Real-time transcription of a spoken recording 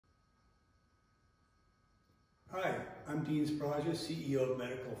Hi, I'm Dean Spraja, CEO of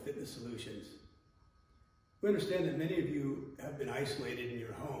Medical Fitness Solutions. We understand that many of you have been isolated in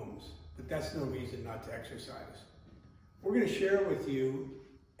your homes, but that's no reason not to exercise. We're going to share with you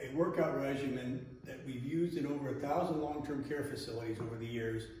a workout regimen that we've used in over 1,000 long-term care facilities over the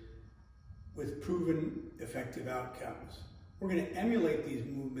years with proven effective outcomes. We're going to emulate these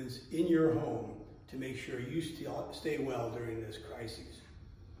movements in your home to make sure you stay well during this crisis.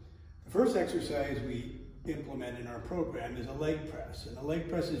 The first exercise we implement in our program is a leg press, and the leg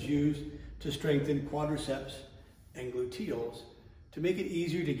press is used to strengthen quadriceps and gluteals to make it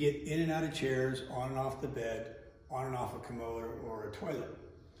easier to get in and out of chairs, on and off the bed, on and off a commode or a toilet.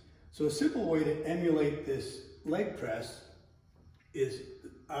 So a simple way to emulate this leg press is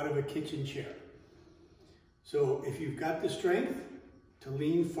out of a kitchen chair. So if you've got the strength to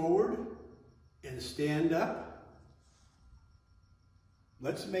lean forward and stand up,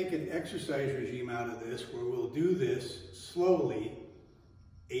 let's make an exercise regime out of this where we'll do this slowly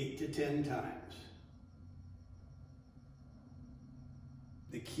 8 to 10 times.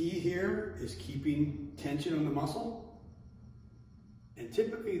 The key here is keeping tension on the muscle. And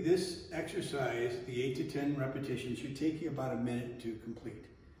typically this exercise, the 8 to 10 repetitions, should take you about a minute to complete.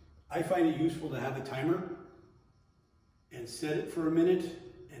 I find it useful to have a timer and set it for a minute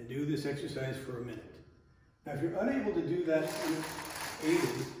and do this exercise for a minute. Now, if you're unable to do that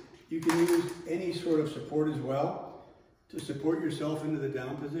unaided, you can use any sort of support as well to support yourself into the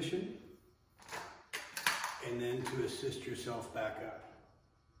down position and then to assist yourself back up.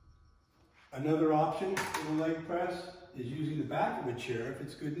 Another option for the leg press is using the back of a chair if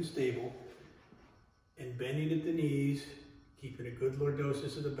it's good and stable and bending at the knees, keeping a good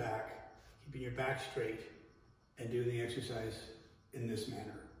lordosis of the back, keeping your back straight, and doing the exercise in this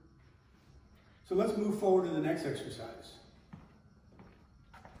manner. So let's move forward to the next exercise.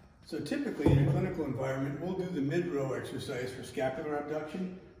 So typically in a clinical environment, we'll do the mid-row exercise for scapular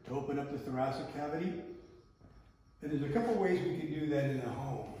abduction to open up the thoracic cavity. And there's a couple ways we can do that in the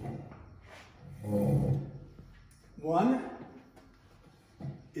home. One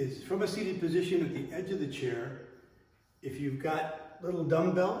is from a seated position at the edge of the chair. If you've got little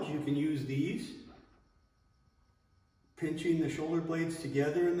dumbbells, you can use these, pinching the shoulder blades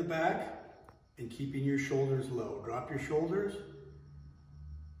together in the back and keeping your shoulders low. Drop your shoulders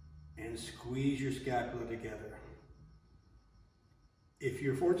and squeeze your scapula together. If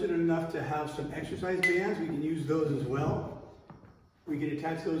you're fortunate enough to have some exercise bands, we can use those as well. We can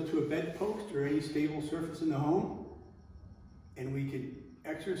attach those to a bedpost or any stable surface in the home, and we can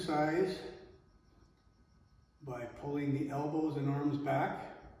exercise by pulling the elbows and arms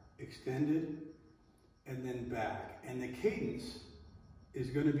back, extended, and then back. And the cadence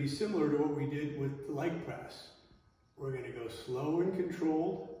is going to be similar to what we did with the leg press. We're going to go slow and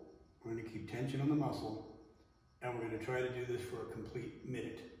controlled. We're going to keep tension on the muscle, and we're going to try to do this for a complete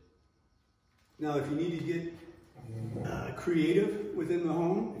minute. Now, if you need to get creative within the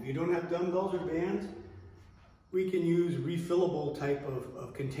home, if you don't have dumbbells or bands, we can use refillable type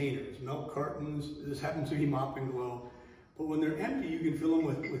of containers, milk cartons. This happens to be Mop and Glow, but when they're empty, you can fill them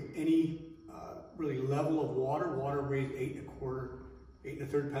with any really level of water. Water weighs 8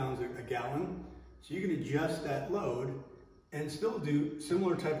 1/3 pounds a gallon. So you can adjust that load and still do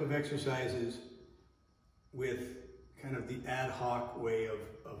similar type of exercises with kind of the ad hoc way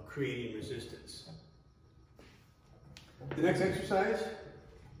of creating resistance. The next exercise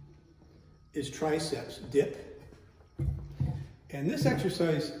is triceps dip. And this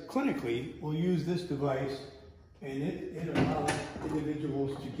exercise, clinically, we'll use this device, and it allows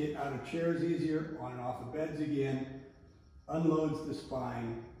individuals to get out of chairs easier, on and off of beds again, unloads the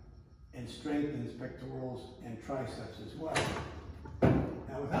spine, and strengthens pectorals and triceps as well.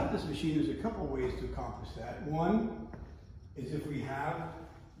 Now, without this machine, there's a couple ways to accomplish that. One is if we have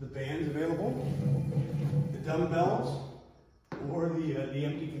the bands available, the dumbbells, or the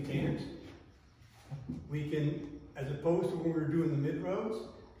empty containers. We can, as opposed to when we were doing the mid-rows,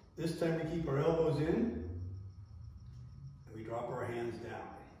 this time we keep our elbows in, and we drop our hands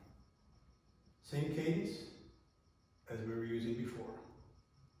down. Same cadence as we were using before.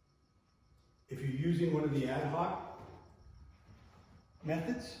 If you're using one of the ad hoc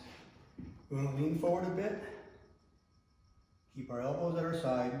methods, we want to lean forward a bit, keep our elbows at our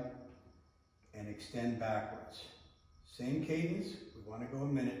side, and extend backwards. Same cadence, we want to go a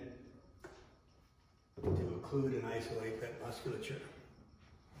minute to occlude and isolate that musculature.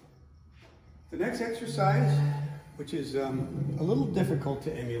 The next exercise, which is a little difficult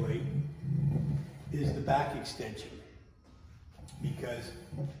to emulate, is the back extension. Because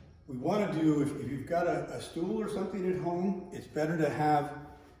we want to do, if you've got a stool or something at home, it's better to have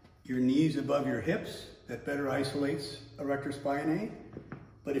your knees above your hips that better isolates erector spinae.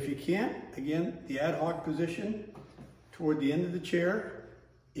 But if you can't, again, the ad hoc position toward the end of the chair.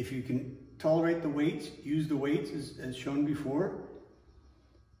 If you can tolerate the weights, use the weights as shown before.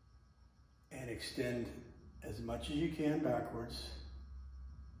 And extend as much as you can backwards.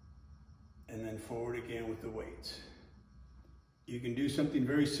 And then forward again with the weights. You can do something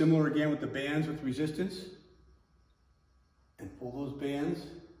very similar again with the bands with resistance. And pull those bands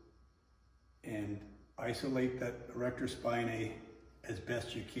and isolate that erector spinae as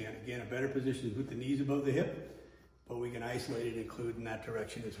best you can. Again, a better position is with the knees above the hip, but we can isolate it and include in that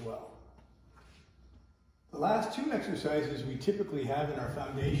direction as well. The last two exercises we typically have in our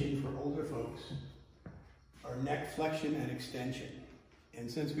foundation for older folks are neck flexion and extension.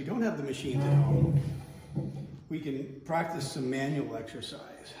 And since we don't have the machines at home, we can practice some manual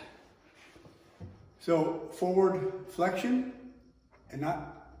exercise. So forward flexion, and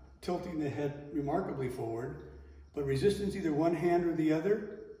not tilting the head remarkably forward, but resistance either one hand or the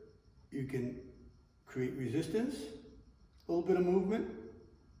other. You can create resistance, a little bit of movement,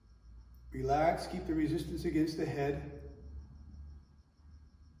 relax, keep the resistance against the head,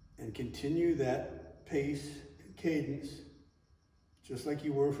 and continue that pace and cadence just like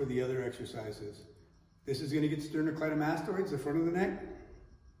you were for the other exercises. This is going to get sternocleidomastoids, the front of the neck.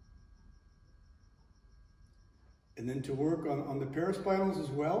 And then to work on the paraspinals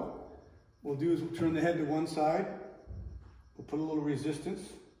as well, we'll do is we'll turn the head to one side, we'll put a little resistance,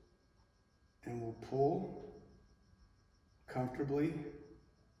 and we'll pull comfortably.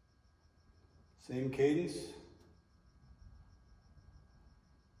 Same cadence.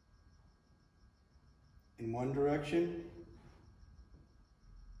 In one direction.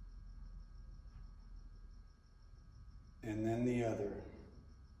 And then the other.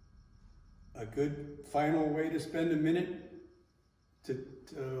 A good final way to spend a minute to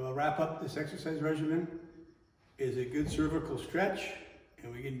wrap up this exercise regimen is a good cervical stretch.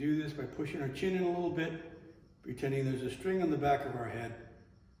 And we can do this by pushing our chin in a little bit, pretending there's a string on the back of our head,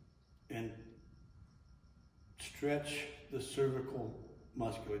 and stretch the cervical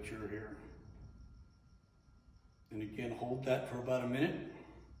musculature here. And again, hold that for about a minute.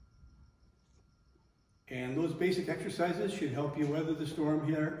 And those basic exercises should help you weather the storm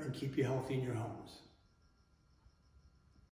here and keep you healthy in your homes.